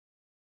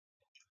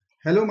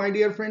Hello my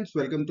dear friends,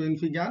 welcome to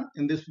Enthusiast.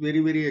 In this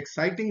very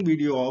exciting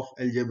video of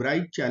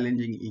algebraic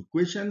challenging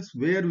equations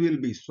where we will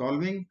be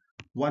solving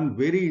one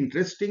very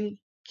interesting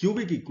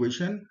cubic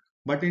equation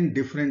but in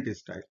different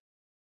style.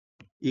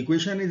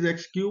 Equation is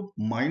x cube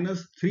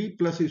minus 3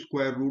 plus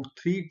square root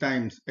 3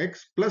 times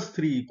x plus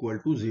 3 equal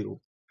to 0.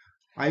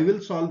 I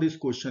will solve this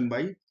question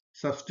by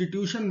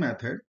substitution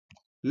method.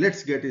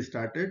 Let's get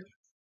started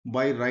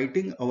by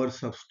writing our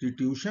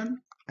substitution.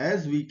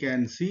 As we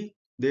can see,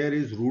 there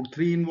is root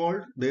 3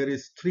 involved, there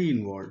is 3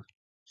 involved.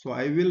 So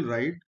I will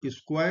write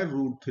square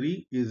root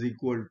 3 is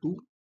equal to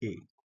a.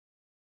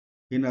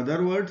 In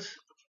other words,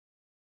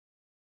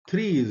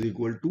 3 is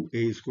equal to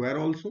a square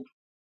also.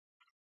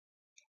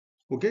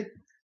 Okay.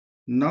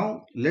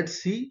 Now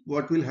let's see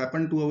what will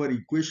happen to our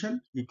equation.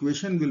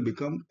 Equation will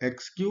become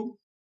x cube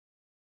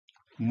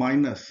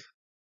minus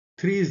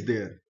 3 is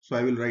there. So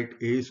I will write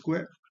a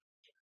square.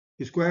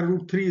 Square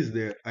root 3 is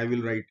there. I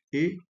will write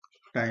a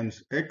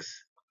times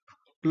x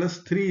plus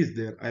 3 is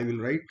there. I will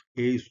write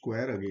a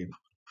square again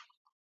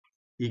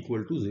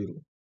equal to 0.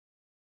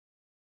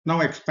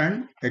 Now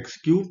expand x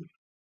cube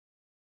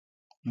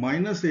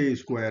minus a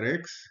square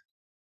x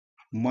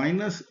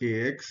minus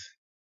ax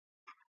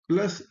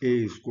plus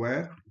a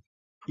square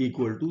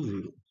equal to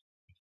 0.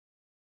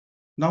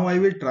 Now I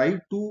will try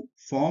to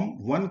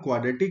form one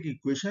quadratic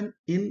equation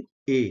in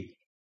a.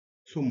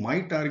 So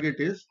my target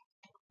is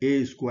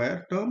a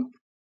square term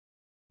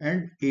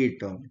and a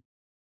term.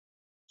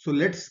 So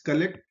let's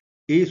collect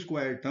a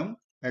square term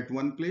at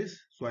one place.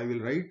 So I will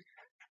write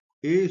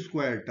a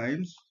square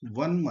times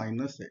 1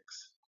 minus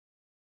x,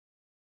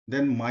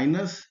 then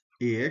minus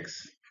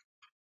ax,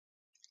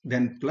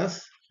 then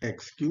plus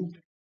x cube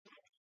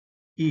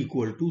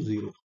equal to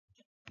 0.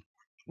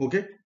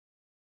 Okay.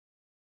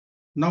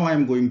 Now I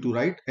am going to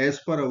write as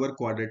per our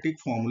quadratic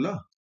formula.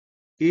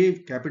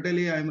 Capital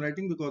A I am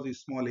writing because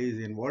small a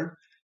is involved.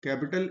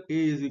 Capital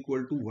A is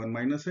equal to 1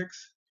 minus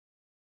x.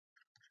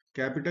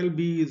 Capital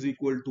B is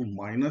equal to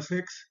minus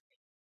x.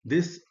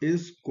 This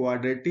is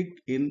quadratic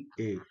in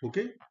A.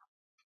 Okay.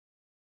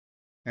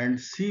 And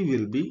C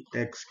will be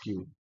x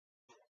cube.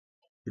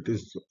 It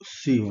is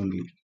C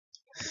only.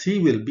 C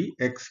will be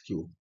x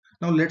cube.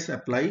 Now let's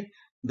apply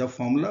the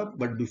formula,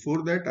 but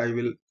before that I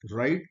will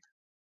write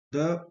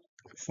the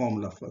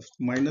formula first.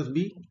 Minus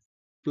b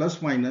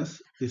plus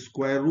minus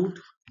square root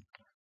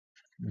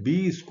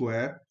b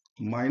square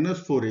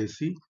minus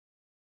 4ac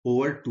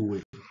over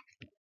 2a.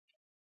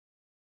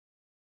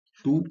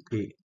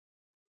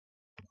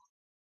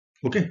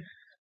 Okay,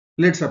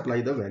 let's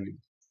apply the value.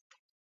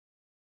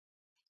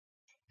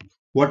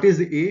 What is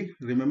a?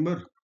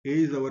 Remember, a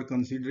is our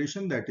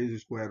consideration, that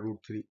is square root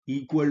 3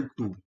 equal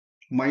to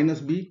minus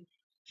b.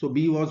 So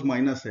b was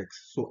minus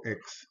x, so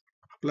x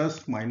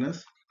plus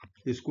minus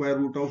square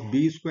root of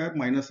b square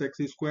minus x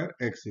square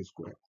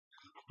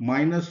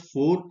minus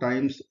 4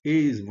 times a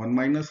is 1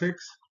 minus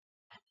x.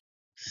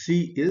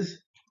 C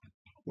is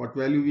what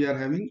value we are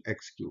having?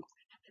 X cube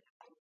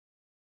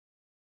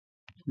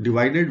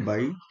divided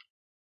by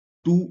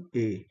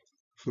 2a.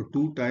 So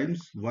 2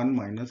 times 1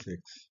 minus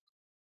x.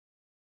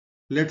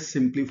 Let's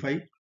simplify.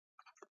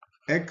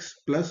 X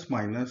plus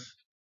minus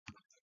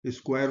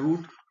square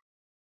root.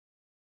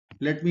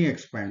 Let me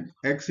expand.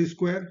 X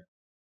square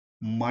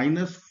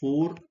minus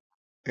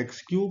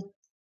 4x cube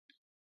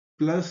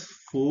plus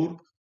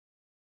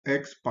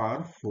 4x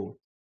power 4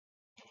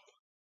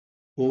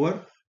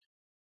 over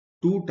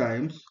 2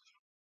 times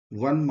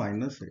 1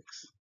 minus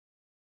x.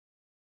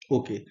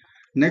 Okay.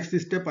 Next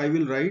step I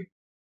will write.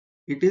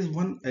 It is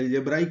one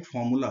algebraic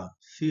formula.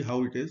 See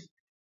how it is.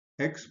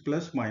 X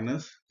plus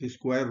minus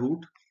square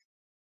root.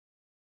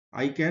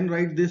 I can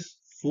write this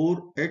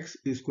 4x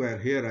square.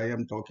 Here I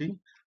am talking.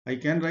 I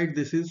can write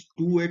this is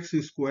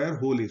 2x square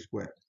whole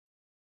square.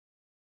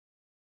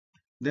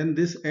 Then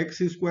this x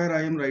square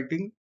I am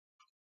writing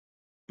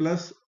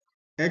plus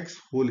x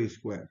whole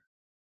square.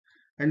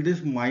 And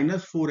this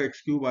minus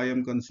 4x cube I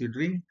am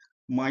considering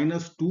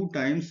minus 2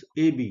 times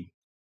ab.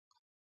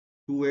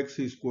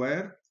 2x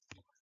square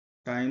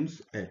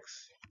times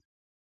x.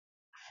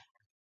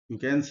 You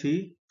can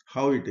see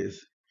how it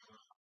is.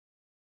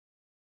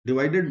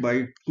 Divided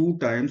by 2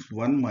 times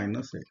 1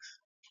 minus x.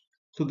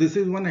 So this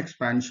is one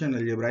expansion,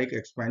 algebraic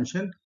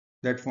expansion.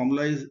 That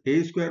formula is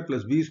a square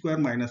plus b square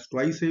minus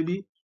twice ab.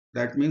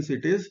 That means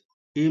it is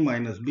a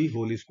minus b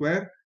whole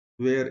square,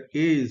 where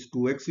a is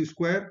 2x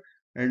square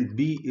and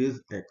b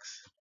is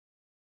x.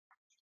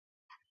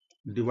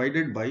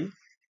 Divided by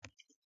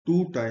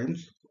 2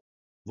 times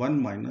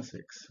 1 minus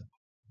x.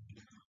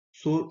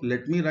 So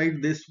let me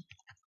write this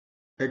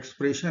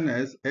expression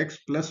as x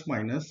plus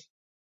minus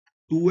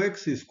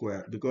 2x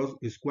square, because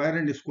square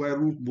and square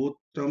root both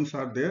terms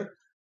are there.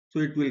 So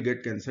it will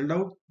get cancelled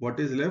out. What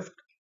is left?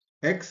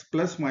 X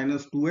plus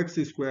minus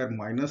 2x square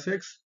minus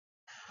x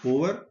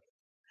over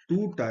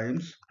 2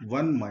 times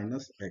 1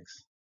 minus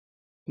x.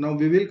 Now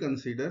we will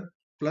consider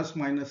plus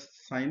minus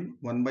sign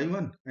one by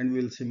one and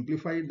we will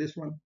simplify this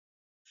one.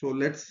 So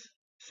let's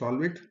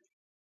solve it.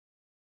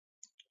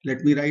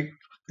 Let me write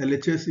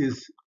LHS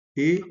is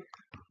a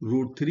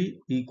root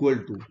 3 equal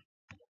to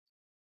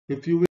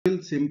If you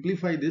will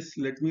simplify this,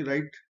 let me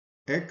write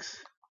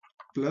x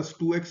plus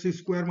 2x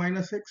square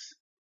minus x.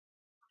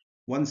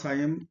 Once I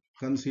am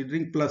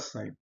considering plus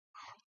sign,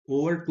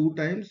 over 2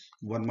 times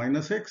 1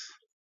 minus x.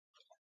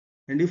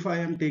 And if I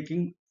am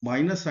taking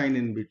minus sign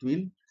in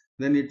between,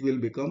 then it will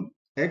become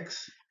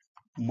x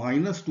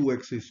minus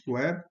 2x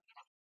square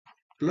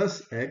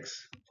plus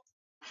x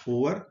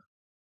over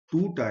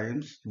 2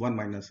 times 1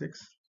 minus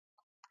x.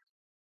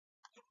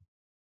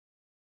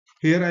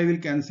 Here I will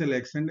cancel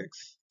x and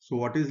x. So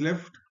what is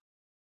left?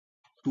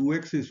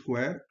 2x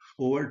square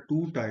over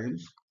 2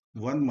 times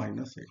 1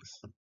 minus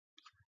x.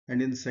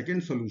 And in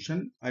second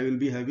solution, I will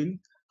be having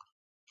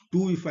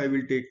 2 if I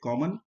will take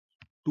common,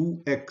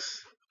 2x.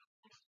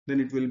 Then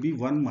it will be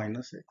 1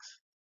 minus x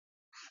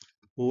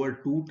over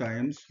 2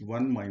 times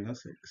 1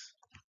 minus x.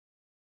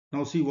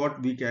 Now see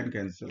what we can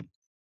cancel.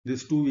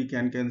 This 2 we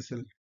can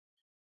cancel.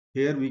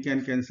 Here we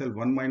can cancel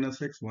 1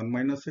 minus x,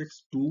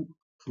 2,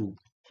 2.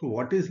 So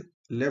what is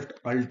left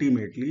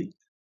ultimately?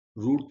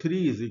 Root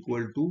 3 is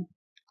equal to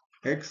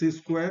x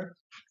square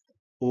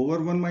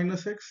over 1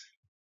 minus x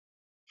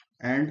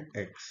and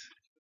x.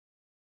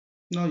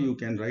 Now you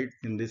can write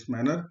in this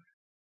manner,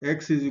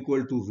 x is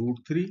equal to root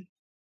 3,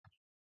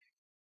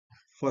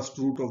 first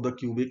root of the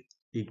cubic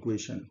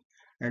equation.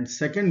 And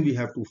second we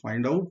have to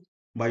find out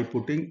by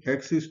putting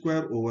x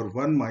square over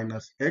 1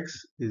 minus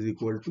x is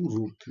equal to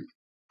root 3.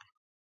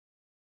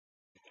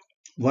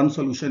 One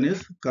solution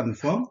is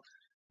confirmed.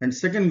 And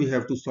second we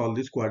have to solve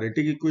this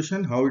quadratic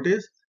equation. How it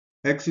is?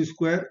 X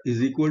square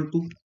is equal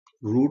to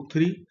root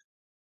 3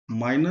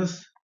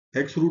 minus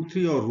x root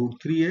 3 or root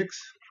 3x.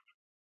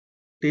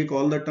 Take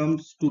all the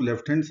terms to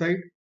left hand side.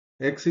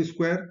 X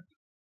square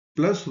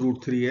plus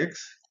root 3x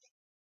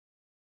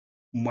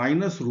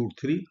minus root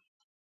 3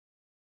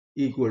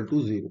 equal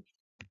to 0.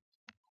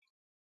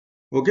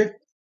 Okay.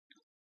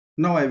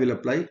 Now I will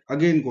apply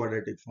again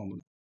quadratic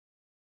formula.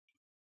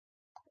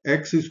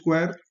 X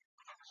square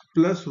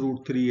plus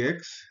root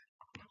 3x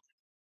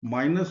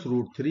minus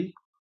root 3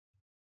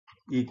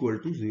 equal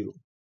to 0.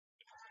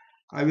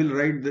 I will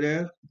write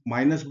there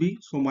minus b.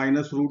 So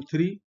minus root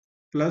 3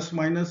 plus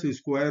minus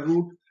square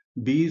root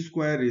b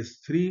square is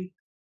 3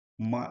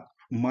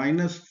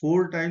 minus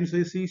 4 times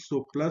ac.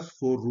 So plus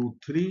 4 root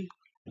 3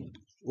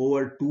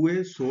 over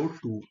 2a. So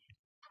 2.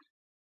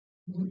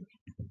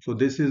 So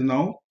this is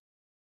now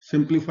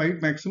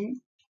simplified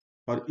maximum.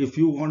 Or if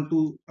you want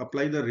to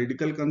apply the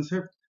radical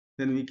concept,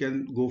 then we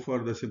can go for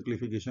the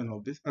simplification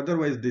of this.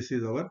 Otherwise, this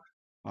is our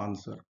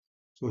answer.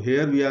 So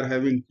here we are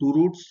having 2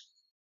 roots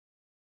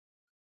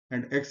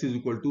and x is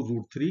equal to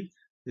root 3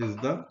 is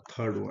the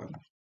third one.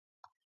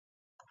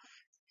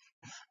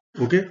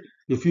 Okay.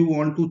 If you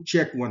want to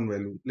check one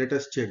value, let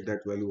us check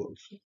that value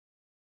also.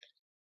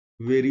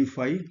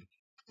 Verify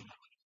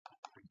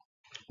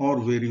or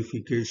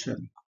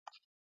verification.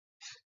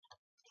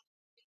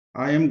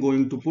 I am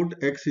going to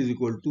put x is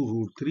equal to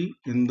root 3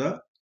 in the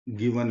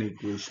given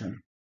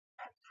equation.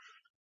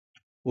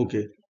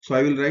 Okay, so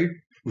I will write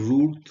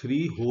root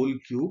 3 whole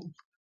cube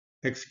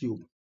x cube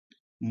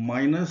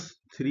minus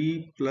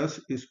 3 plus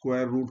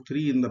square root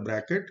 3 in the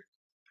bracket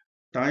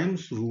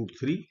times root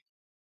 3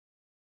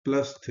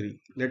 plus 3.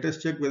 Let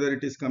us check whether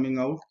it is coming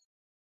out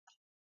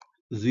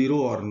 0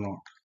 or not.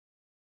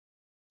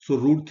 So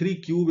root 3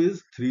 cube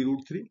is 3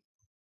 root 3.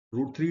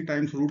 Root 3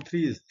 times root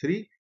 3 is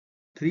 3.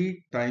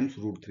 3 times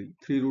root 3.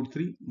 3 root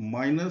 3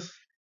 minus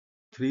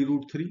 3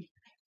 root 3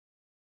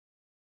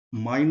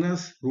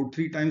 minus root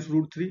 3 times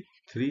root 3.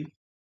 3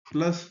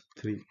 plus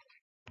 3.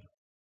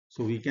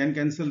 So we can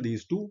cancel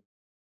these two.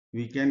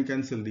 We can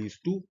cancel these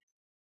two.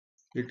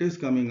 It is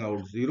coming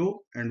out 0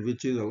 and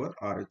which is our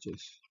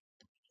RHS.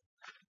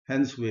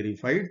 Hence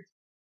verified.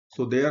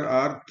 So there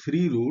are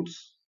 3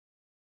 roots.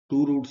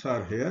 2 roots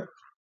are here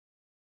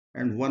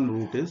and 1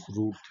 root is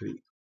root 3.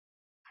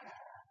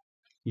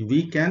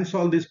 We can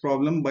solve this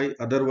problem by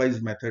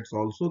otherwise methods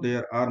also.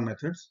 There are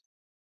methods.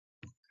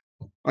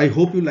 I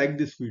hope you like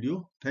this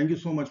video. Thank you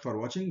so much for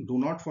watching. Do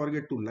not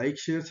forget to like,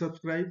 share,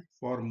 subscribe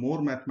for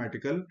more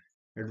mathematical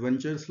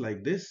adventures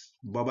like this.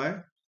 Bye-bye.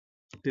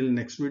 Till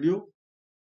next video.